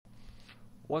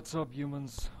What's up,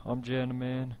 humans? I'm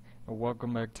Janaman, and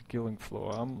welcome back to Killing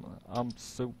Floor. I'm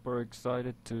super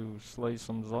excited to slay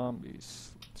some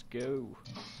zombies. Let's go.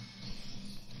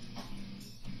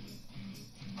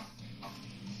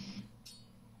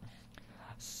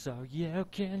 So you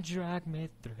can drag me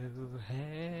through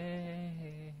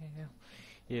hell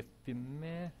if you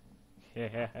may.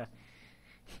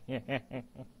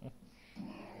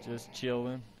 Just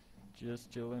chillin',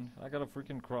 just chillin'. I got a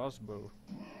freaking crossbow.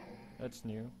 That's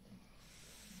new.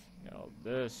 Now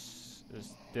this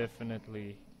is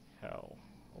definitely hell.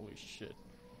 Holy shit.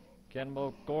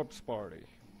 Cannibal Corpse Party.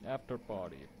 After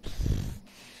party.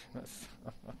 Ooh,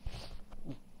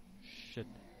 shit.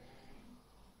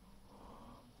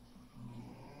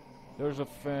 There's a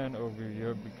fan over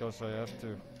here because I have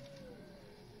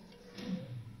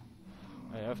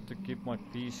to keep my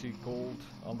PC cold,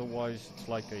 otherwise it's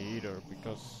like a heater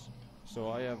so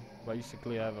I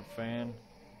basically have a fan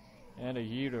and a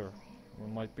heater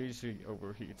when my PC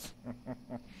overheats.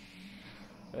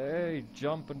 Hey,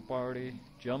 jumping party,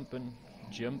 jumping.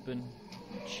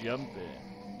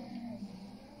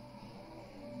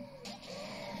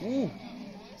 Ooh,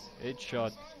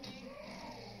 headshot,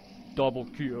 double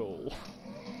kill,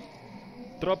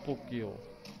 triple kill,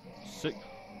 sick,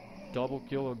 double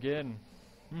kill again.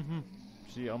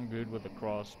 See, I'm good with a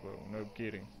crossbow, no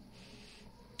kidding.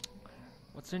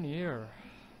 What's in here?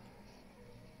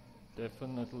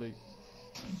 Definitely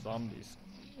zombies.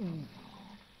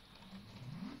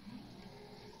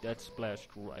 That splashed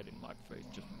right in my face.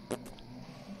 Just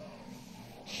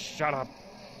shut up.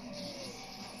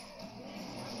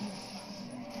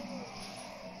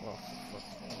 Oh, fuck.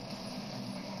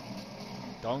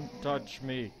 Don't touch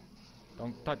me.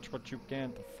 Don't touch what you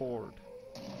can't afford.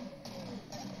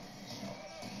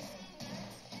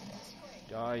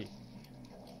 Die.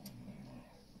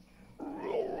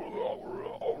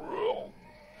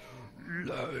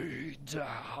 Lay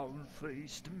down,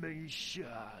 face the mission.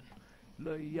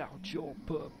 Lay out your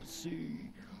purpose.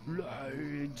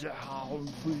 Lay down,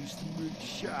 face the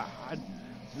mission.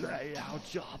 Lay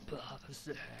out your purpose.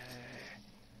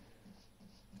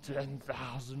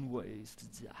 10,000 ways to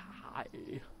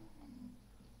die.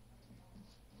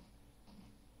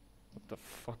 What the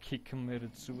fuck? He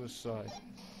committed suicide.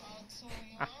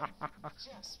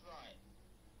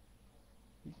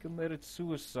 He committed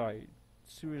suicide.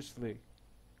 Seriously.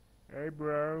 Hey,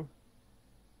 bro.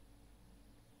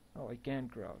 Oh, I can't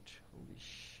crouch. Holy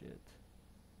shit.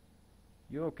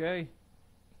 You okay?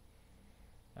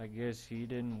 I guess he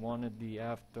didn't want the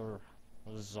after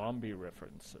zombie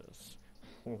references.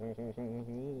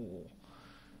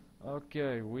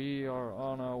 Okay, we are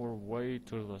on our way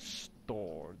to the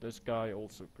store. This guy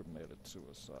also committed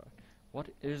suicide. What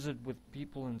is it with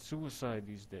people and suicide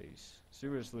these days?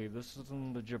 Seriously, this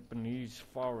isn't the Japanese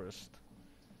forest.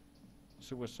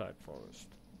 Suicide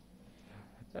forest.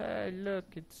 Hey,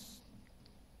 look, it's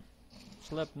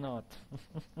Slipknot.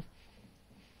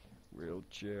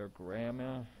 Wheelchair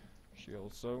grandma. She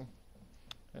also.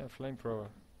 Yeah, flamethrower.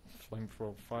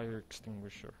 Flamethrower fire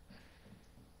extinguisher.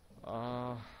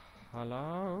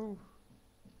 Hello?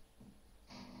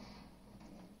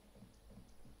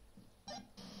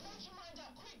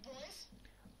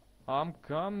 I'm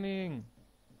coming.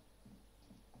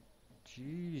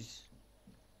 Jeez.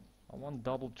 I want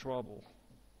double trouble.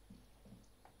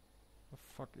 The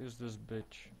fuck is this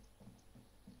bitch?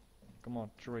 Come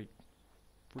on, trade.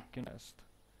 Freaking nest.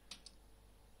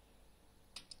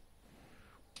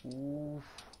 Oof.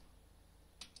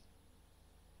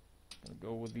 Gonna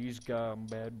go with these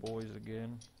bad boys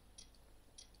again.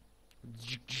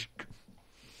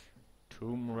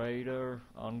 Tomb Raider,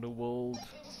 Underworld,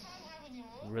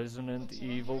 Resident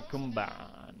Evil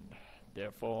combined.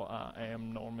 Therefore, I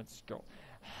am Norman Scott.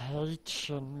 Hey,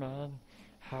 Chin Man,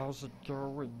 how's it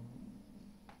going?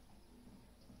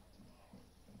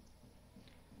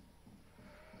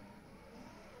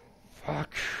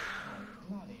 Fuck.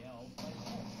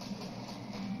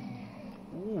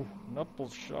 Ooh, knuckle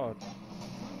shot.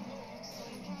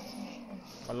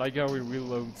 I like how he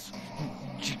reloads.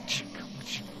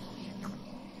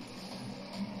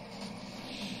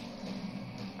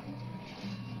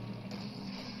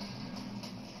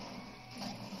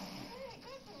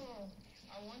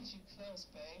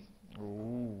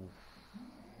 Ooh.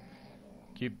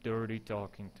 Keep dirty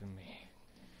talking to me.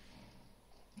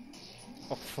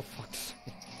 Oh, for fuck's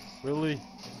sake. Really?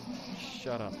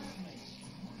 Shut up.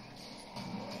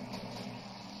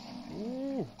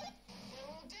 Ooh.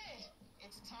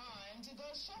 It's time to go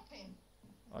shopping.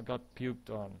 I got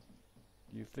puked on.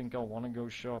 Do you think I want to go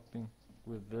shopping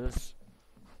with this?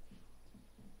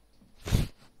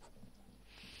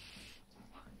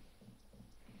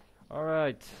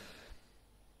 Alright.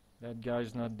 That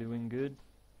guy's not doing good.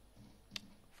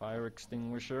 Fire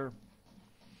extinguisher.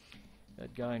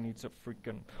 That guy needs a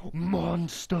freaking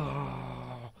monster!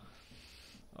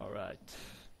 Alright.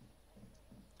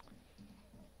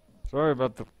 Sorry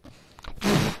about the...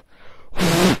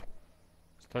 Is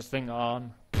this thing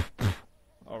on?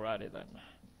 Alrighty then.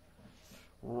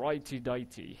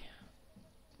 Righty-dighty.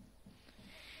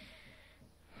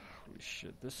 Holy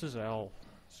shit, this is hell.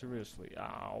 Seriously.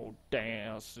 I'll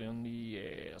dance in the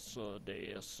air, so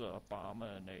this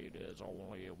abominator's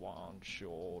only one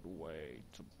short way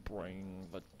to bring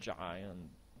the giant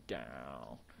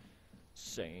down.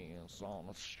 Sings on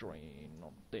a string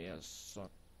of this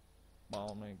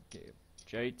morning gift.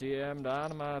 JTM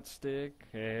Dynamite Stick.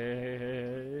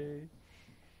 Hey.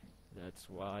 That's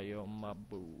why you're my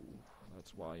boo.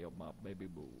 That's why you're my baby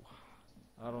boo.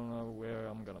 I don't know where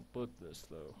I'm gonna put this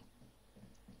though.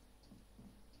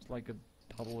 It's like a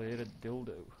double-headed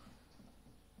dildo.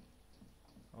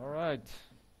 Alright.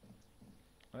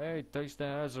 Hey, taste the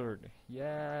hazard.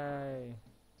 Yay.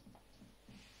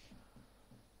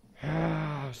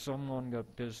 Someone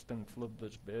got pissed and flipped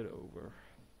this bed over.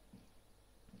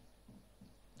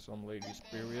 Some lady's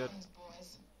period.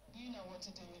 Boys. You know what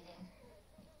to do with them.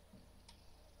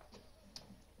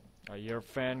 Are you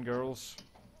fangirls?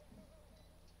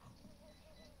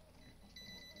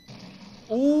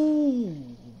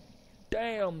 Ooh!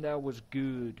 Damn, that was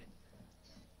good.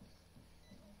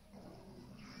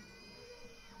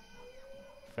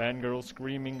 Fangirl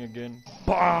screaming again.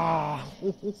 Bah!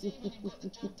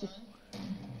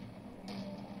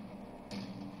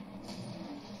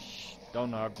 Shh,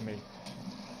 don't hug me.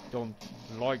 Don't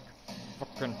like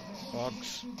fucking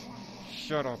bugs.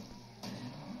 Shut up.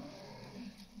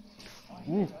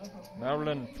 Ooh,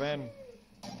 Marilyn, fan.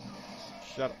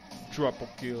 Shut up. Triple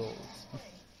kill.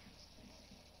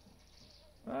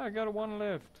 I got one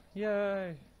left.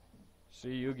 Yay.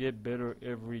 See, you get better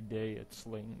every day at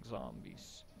slaying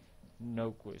zombies.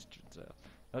 No questions asked.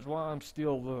 That's why I'm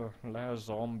still the last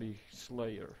zombie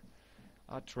slayer.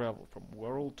 I travel from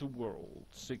world to world,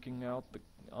 seeking out the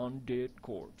undead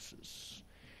corpses.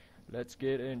 Let's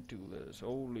get into this.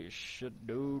 Holy shit,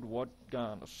 dude. What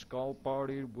kind of skull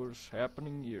party was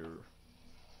happening here?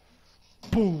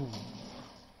 Boom!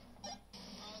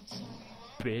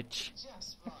 Bitch.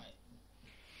 Just right.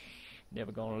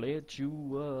 Never gonna let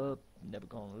you up. Never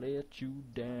gonna let you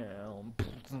down.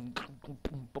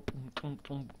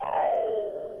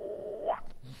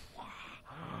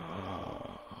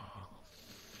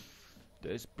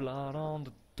 There's blood on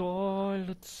the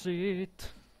toilet seat.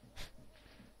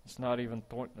 It's not even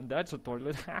toilet. That's a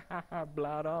toilet.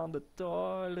 Blood on the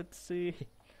toilet seat.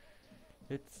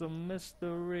 It's a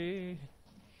mystery.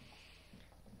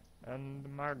 And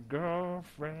my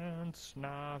girlfriend's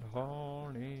not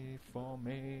horny for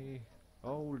me.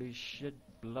 Holy shit,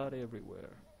 blood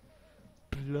everywhere.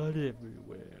 Blood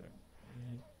everywhere.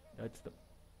 That's the...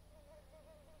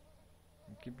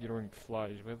 I keep hearing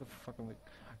flies. Where the fuck are they?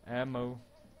 Ammo.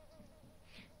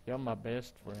 You're my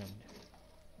best friend.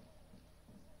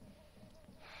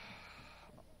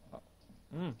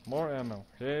 More ammo.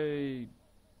 Hey,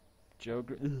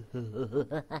 Joker. Shift your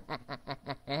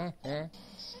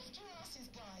asses,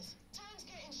 guys. Time's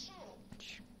getting short.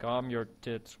 Calm your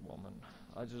tits, woman.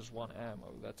 I just want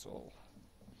ammo, that's all.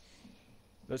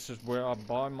 This is where I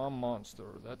buy my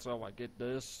monster. That's how I get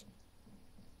this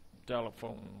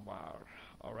telephone wire.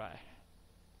 Alright.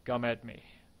 Come at me.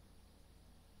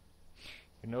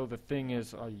 You know, the thing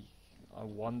is, I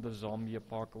want the zombie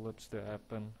apocalypse to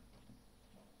happen.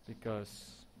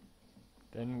 Because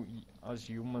then we, as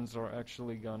humans, are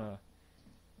actually gonna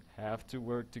have to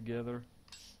work together.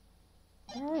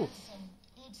 Woo. Some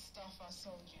good stuff I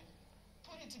sold you.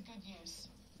 Put it to good use.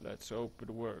 Let's hope it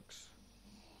works.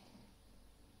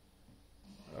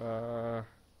 Where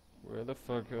the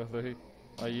fuck are they?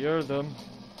 I hear them.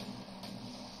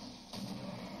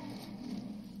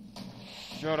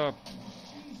 Shut up.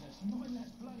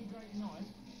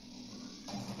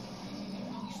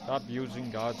 Stop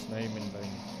using God's name in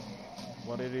vain.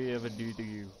 What did he ever do to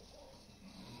you?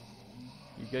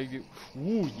 He gave you...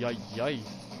 Ooh, yay, yay.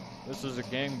 This is a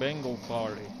gangbangle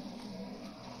party.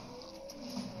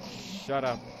 Shut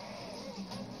up.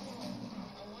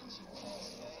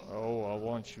 Oh, I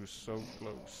want you so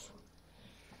close.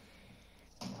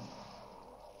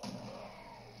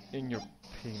 In your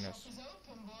penis. Shop is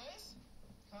open, boys.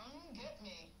 Come get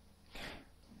me.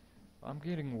 I'm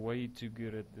getting way too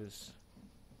good at this.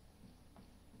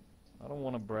 I don't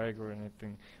want to brag or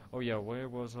anything. Oh yeah, where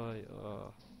was I?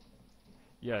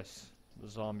 Yes, the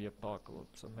zombie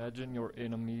apocalypse. Imagine your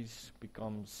enemies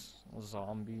becomes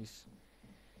zombies.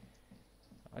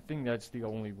 I think that's the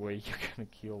only way you're gonna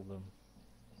kill them.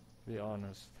 Be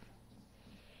honest.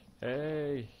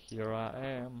 Hey, here I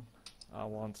am. I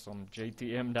want some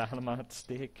JTM dynamite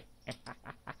stick.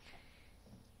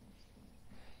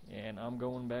 And I'm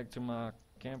going back to my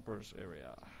campers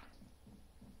area.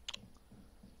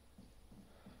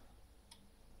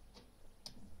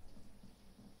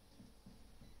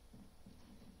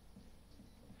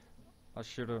 I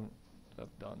shouldn't have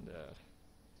done that.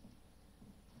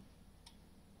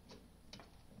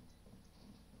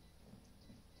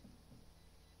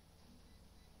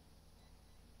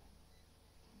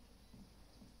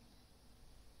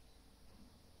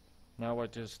 Now I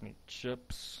just need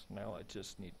chips. Now I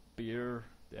just need beer.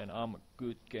 Then I'm a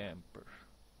good camper.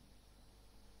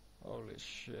 Holy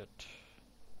shit.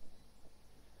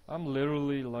 I'm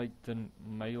literally like the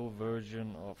male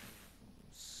version of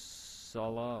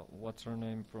Sala, what's her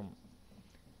name from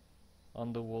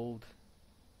Underworld,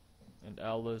 and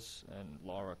Alice and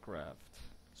Lara Croft.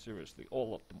 Seriously,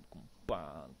 all of them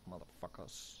combined,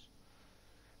 motherfuckers.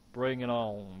 Bring it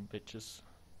on, bitches.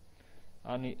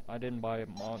 I didn't buy a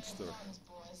monster.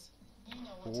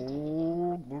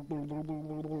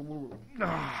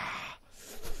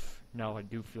 Now I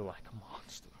do feel like a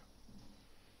monster.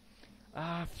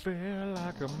 I feel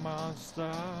like a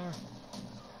monster.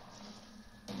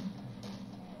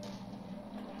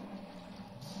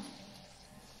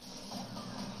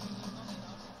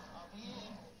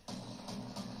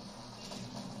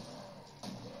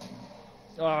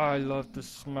 I love the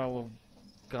smell of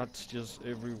guts just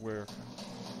everywhere.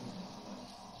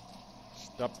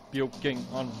 Stop puking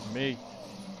on me.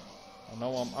 I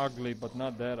know I'm ugly, but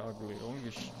not that ugly.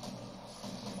 Only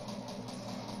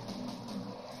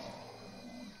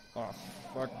oh,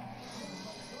 fuck.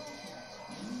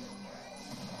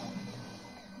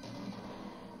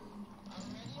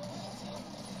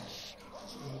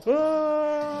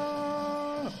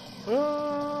 Ah!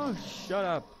 Ah! Shut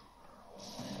up.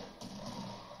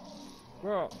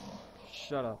 Bro,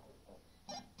 shut up.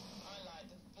 I like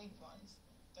the big ones,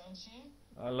 don't you?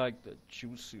 I like the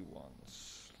juicy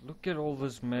ones. Look at all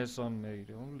this mess I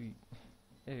made. Holy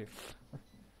F.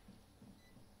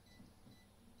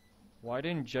 Why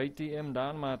didn't JTM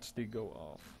Dynamite stick go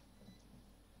off?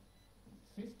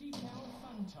 50 cal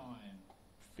fun time.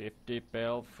 50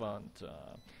 pal fun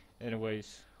time.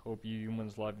 Anyways, hope you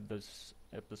humans liked this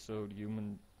episode.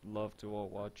 Human love to all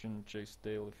watching. Chase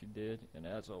tail if you did. And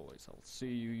as always, I'll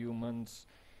see you humans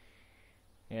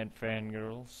and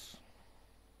fangirls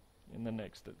in the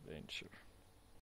next adventure.